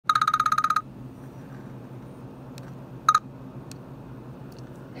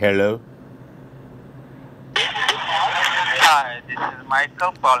Hello? Hi, this is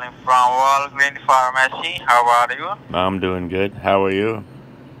Michael calling from Walgreen Pharmacy. How are you? I'm doing good. How are you?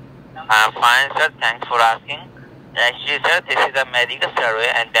 I'm fine, sir. Thanks for asking. Actually, sir, this is a medical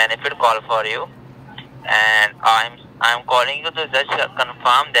survey and benefit call for you. And I'm calling you to just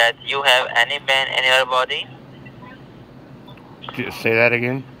confirm that you have any pain in your body. Say that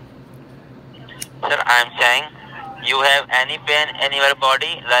again? Sir, I'm saying you have any pain in your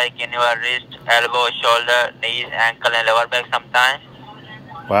body, like in your wrist, elbow, shoulder, knees, ankle, and lower back sometimes?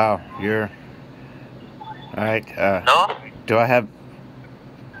 Wow, you're... Alright, No? do I have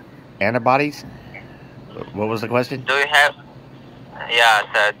antibodies? What was the question? Do you have... Yeah,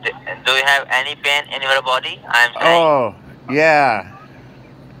 sir. Do you have any pain in your body? I'm saying. Oh, yeah.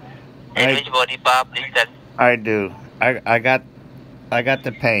 In which body part, please tell me. I do. I got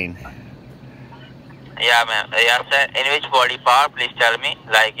the pain. Yeah, ma'am. Yeah, sir. In which body part, please tell me.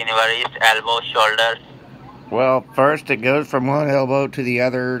 Like in your wrist, elbow, shoulders. Well, first it goes from one elbow to the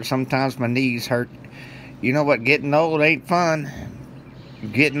other. Sometimes my knees hurt. You know what? Getting old ain't fun.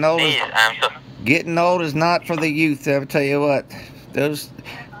 Getting old is not for the youth. I'll tell you what. Those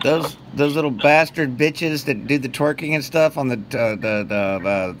little bastard bitches that do the twerking and stuff on the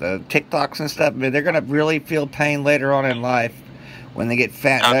TikToks and stuff, they're gonna really feel pain later on in life when they get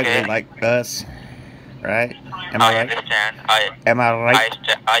fat and ugly like us, right? Am I right? Understand. Am I right?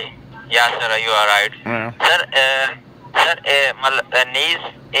 Yeah, sir, you are right. Yeah. Sir, knees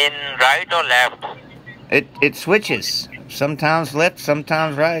in right or left? It switches. Sometimes left,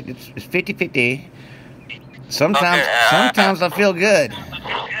 sometimes right. It's 50-50. Sometimes I feel good.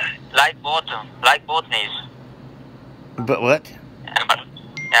 Like both knees. But what? Am I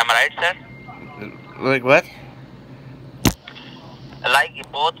right, sir? Like what?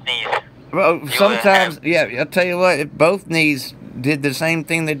 Like both knees. Well, sometimes, yeah. I'll tell you what. If both knees did the same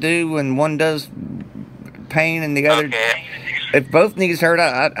thing they do when one does pain and the other. Okay. If both knees hurt,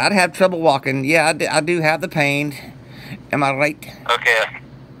 I'd have trouble walking. Yeah, I do have the pain. Am I right? Okay.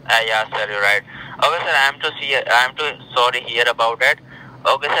 Yeah, sir, you're right. Okay, sir, I'm too sorry to hear about that.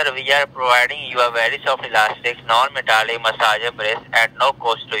 Okay, sir, we are providing you a very soft elastic, non-metallic massager brace at no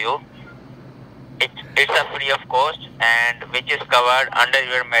cost to you. It's a free of cost and which is covered under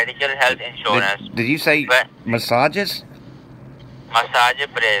your medical health insurance. Did you say massages? Massager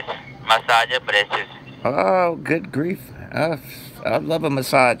braces. Oh, good grief. I love a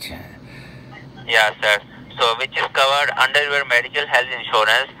massage. Yeah, sir. So, which is covered under your medical health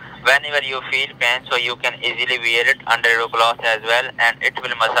insurance whenever you feel pain, so you can easily wear it under your clothes as well, and it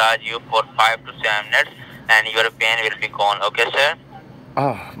will massage you for 5 to 7 minutes, and your pain will be gone. Okay, sir?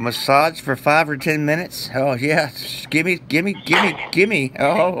 Oh, massage for 5 or 10 minutes? Oh, yeah. Gimme.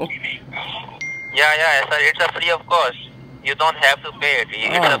 Oh. Yeah, sir. It's a free of cost. You don't have to pay it.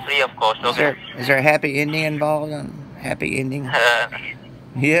 It's a free of cost. Okay. Is there a happy ending involved? Happy ending?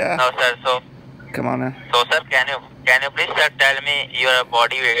 Yeah. No, sir. So. Come on now. So, sir, can you please, sir, tell me your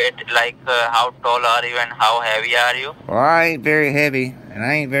body weight, like how tall are you and how heavy are you? Well, I ain't very heavy, and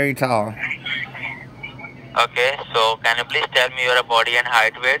I ain't very tall. Okay, so can you please tell me your body and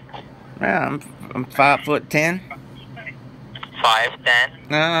height weight? Yeah, I'm 5'10".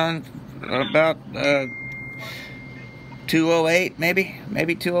 5'10". About 208,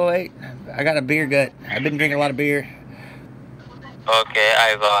 maybe 208. I got a beer gut. I've been drinking a lot of beer. Okay,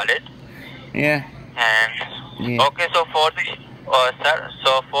 I got it. Yeah. And yeah. Okay, so for the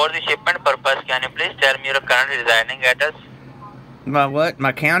shipment purpose, can you please tell me your current residing address? My what?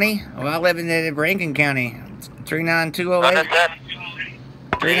 My county? Well, I live in Rankin County. 39208. No, sir.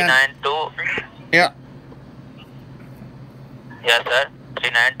 392. Yeah. Yes, sir.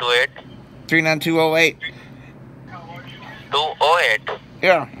 3928. 39208. 208.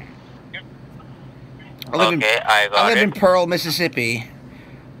 Yeah. I live in Pearl, Mississippi.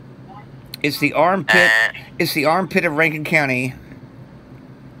 It's the armpit. It's the armpit of Rankin County.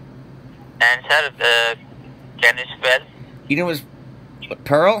 And sir, can you spell? You know what's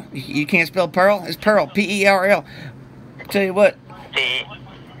Pearl? You can't spell Pearl? It's Pearl. P-E-R-L. Tell you what. Okay,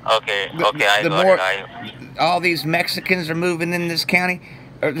 I got it. All these Mexicans are moving in this county,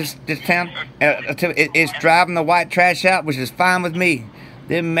 or this town. It's driving the white trash out, which is fine with me.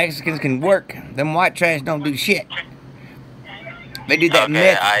 Them Mexicans can work. Them white trash don't do shit. They do that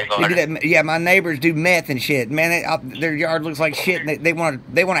meth. Yeah, my neighbors do meth and shit. Man, their yard looks like shit. And they want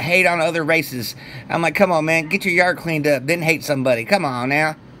to hate on other races. I'm like, come on, man, get your yard cleaned up, then hate somebody. Come on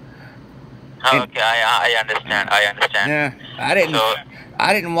now. Okay, I understand. Yeah,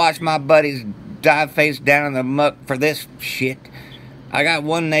 I didn't watch my buddies dive face down in the muck for this shit. I got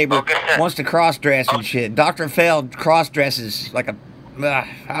one neighbor wants to cross dress and shit. Dr. Feld cross dresses like a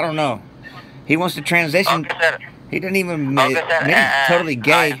I don't know. He wants to transition. Okay, sir. He didn't even Okay, sir. admit he's totally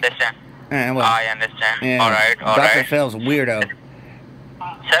gay. I understand. Well, I understand. yeah. Alright, Dr. alright. Phil's a weirdo.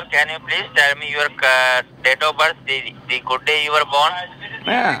 Sir, can you please tell me your date of birth, the good day you were born?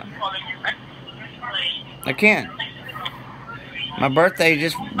 Yeah. I can't. My birthday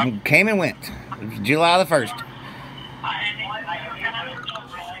just came and went. It was July the 1st.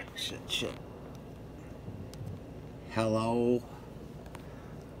 Shit. Hello.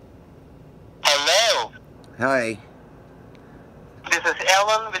 Hello. Hi. This is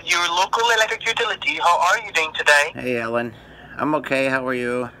Ellen with your local electric utility. How are you doing today? Hey, Ellen. I'm okay. How are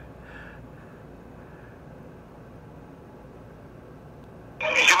you?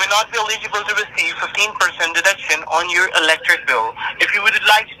 You may not be eligible to receive 15% deduction on your electric bill. If you would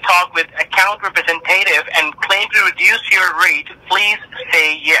like to talk with account representative and claim to reduce your rate, please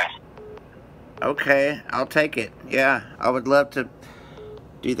say yes. Okay, I'll take it. Yeah, I would love to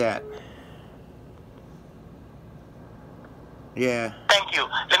do that. Yeah. Thank you.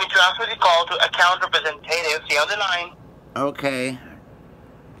 Let me transfer the call to account representative. Stay on the line. Okay.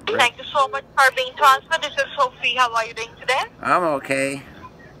 Thank you so much for being transferred. This is Sophie. How are you doing today? I'm okay.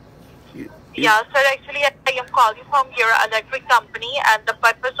 Yeah, sir. Actually, I am calling from your electric company, and the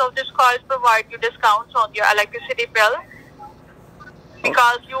purpose of this call is to provide you discounts on your electricity bill.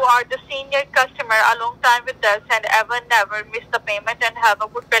 Because you are the senior customer a long time with us and never miss the payment and have a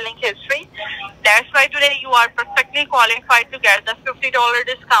good billing history. That's why today you are perfectly qualified to get the $50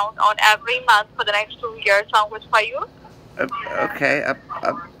 discount on every month for the next 2 years. Sound good for you? Okay.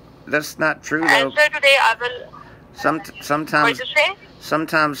 That's not true though. And sir, today I will. Sometimes. What did you say?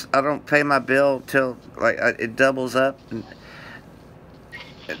 Sometimes I don't pay my bill till like it doubles up, and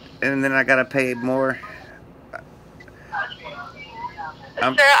then I gotta pay more.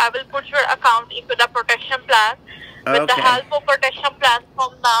 Sir, I will put your account into the protection plan. With the help of protection plan,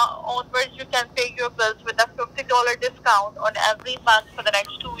 from now onwards, you can pay your bills with a $50 discount on every month for the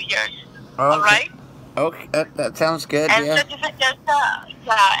next 2 years. Okay. All right? Okay, that sounds good. And yeah. so this is just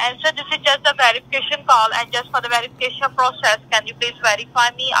a verification call, and just for the verification process, can you please verify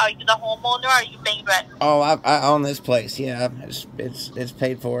me? Are you the homeowner? Or are you paying rent? Oh, I own this place. Yeah, it's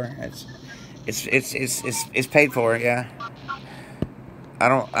paid for. It's paid for. Yeah. I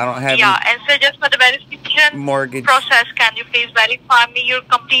don't have and so just for the verification mortgage process, can you please verify me your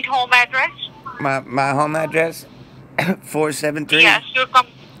complete home address? My home address 473. Yes,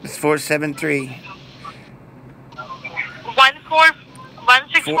 It's 473.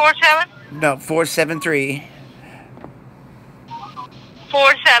 1647? No, 473.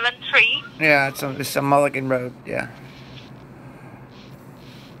 473. Yeah, it's on Mulligan Road. Yeah.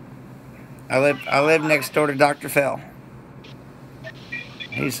 I live next door to Dr. Fell.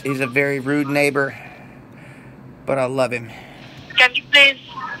 He's a very rude neighbor, but I love him. Can you please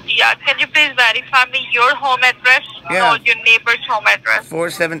verify me your home address? Yeah. Or your neighbor's home address?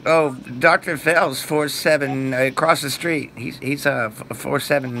 47. Oh, Dr. Fell's 47 across the street. He's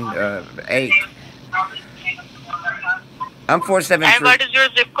 478. I'm 473. And what is your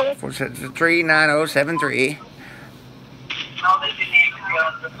zip code? 4739073.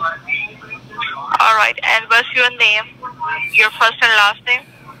 All right. And what's your name? Your first and last name?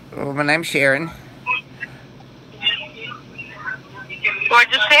 Well, my name's Sharon. What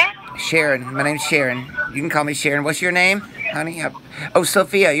did you say? Sharon. My name's Sharon. You can call me Sharon. What's your name, honey? Oh,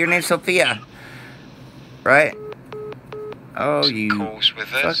 Sophia. Your name's Sophia. Right? Oh, you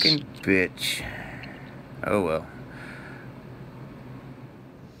fucking bitch. Oh, well.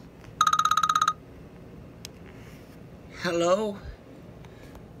 Hello?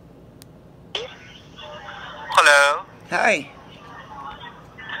 Hello. Hi.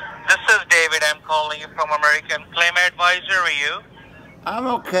 This is David. I'm calling you from American Claim Advisor. Are you? I'm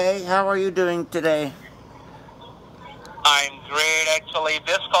okay. How are you doing today? I'm great. Actually,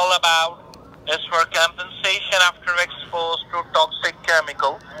 this call about is for compensation after exposed to toxic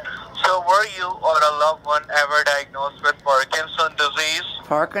chemical. So were you or a loved one ever diagnosed with Parkinson's disease?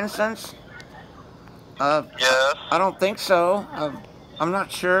 Parkinson's? Yes. I don't think so. I'm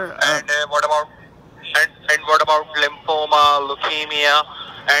not sure. And what about lymphoma, leukemia,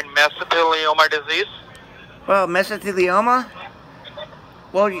 and mesothelioma disease? Well, mesothelioma?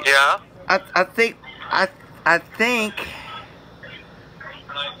 Well, Yeah. I think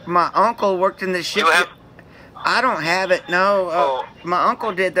my uncle worked in the ship. You have? I don't have it. No. Oh. My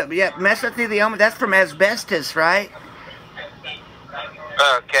uncle did that. Yeah, mesothelioma. That's from asbestos, right?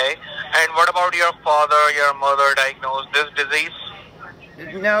 Okay. And what about your father or your mother diagnosed this disease?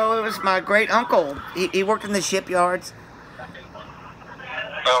 No, it was my great uncle. He worked in the shipyards.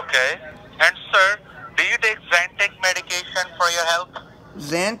 Okay. And sir, do you take Zantac medication for your health?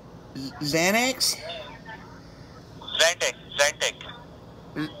 Xanax? Zantac.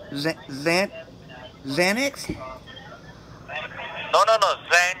 Xanax? No.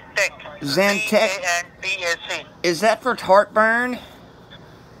 Zantac. Zantac. Zantac. Is that for heartburn?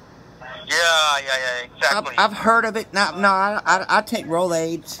 Yeah, exactly. I've heard of it. No, I take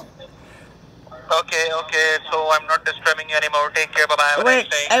Rolaids. Okay, so I'm not disturbing you anymore. Take care, bye-bye. Have a nice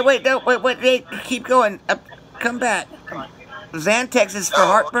day. Wait, keep going. Come back. Xantex is for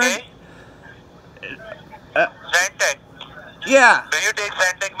heartburn? Okay. Zantac. Yeah. Do you take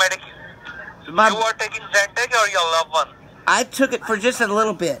Zantac medication? You are taking Zantac or your loved one? I took it for just a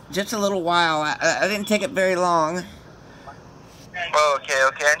little bit, just a little while. I didn't take it very long. Okay.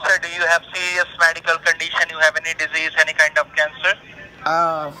 And sir, do you have serious medical condition? You have any disease, any kind of cancer?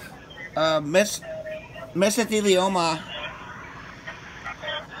 Mesothelioma.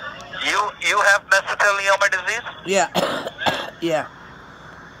 You have mesothelioma disease? Yeah. Yeah.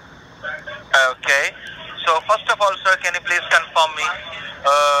 Okay. So first of all, sir, can you please confirm me?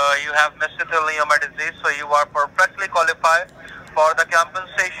 You have mesothelioma disease, so you are perfectly qualified for the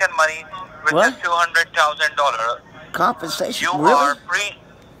compensation money, which is $200,000. Compensation? You really?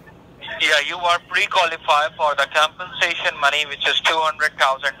 You are pre-qualified for the compensation money, which is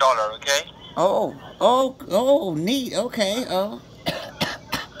 $200,000. Okay. Oh, neat. Okay. Oh.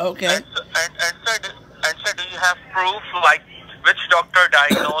 Okay. And sir, do you have proof, like which doctor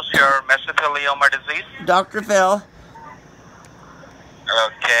diagnosed your mesothelioma disease? Dr. Phil.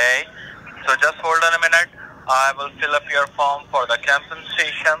 Okay. So just hold on a minute. I will fill up your form for the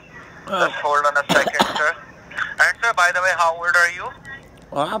compensation. Just hold on a second, sir. And sir, by the way, how old are you?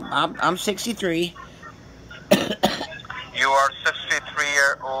 Well, I'm 63. You are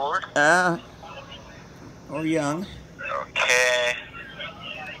 63-year-old. Or young. Okay.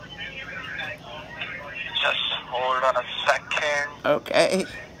 Just hold on a second. Okay.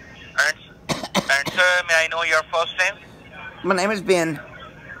 And sir, may I know your first name? My name is Ben.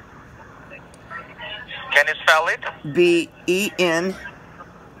 Can you spell it? B-E-N.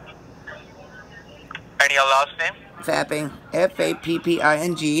 And your last name? Fapping.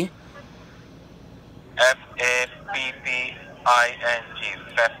 F-A-P-P-I-N-G. F-A-P-P-I-N-G.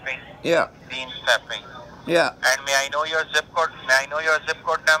 Fapping. Yeah. Dean Fapping. Yeah. And may I know your zip code? May I know your zip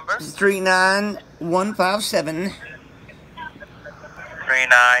code number? 39157.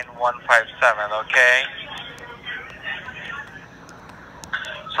 39157. Okay.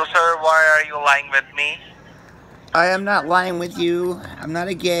 So, sir, why are you lying with me? I am not lying with you. I'm not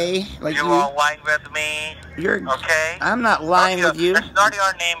a gay like you. You are lying with me. You're okay. I'm not lying with you. It's not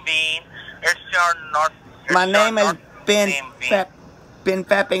your name, Bean. It's your not. It's My name is Ben. Bean. Ben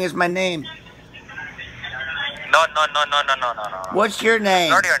Fapping is my name. No. What's your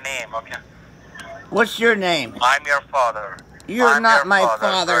name? It's not your name, okay? What's your name? I'm your father. You're not my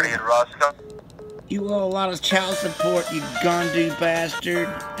father. Dirty rascal. You owe a lot of child support, you gun-do bastard.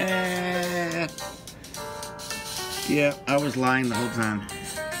 Yeah, I was lying the whole time.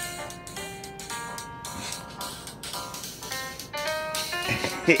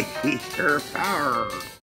 Her power.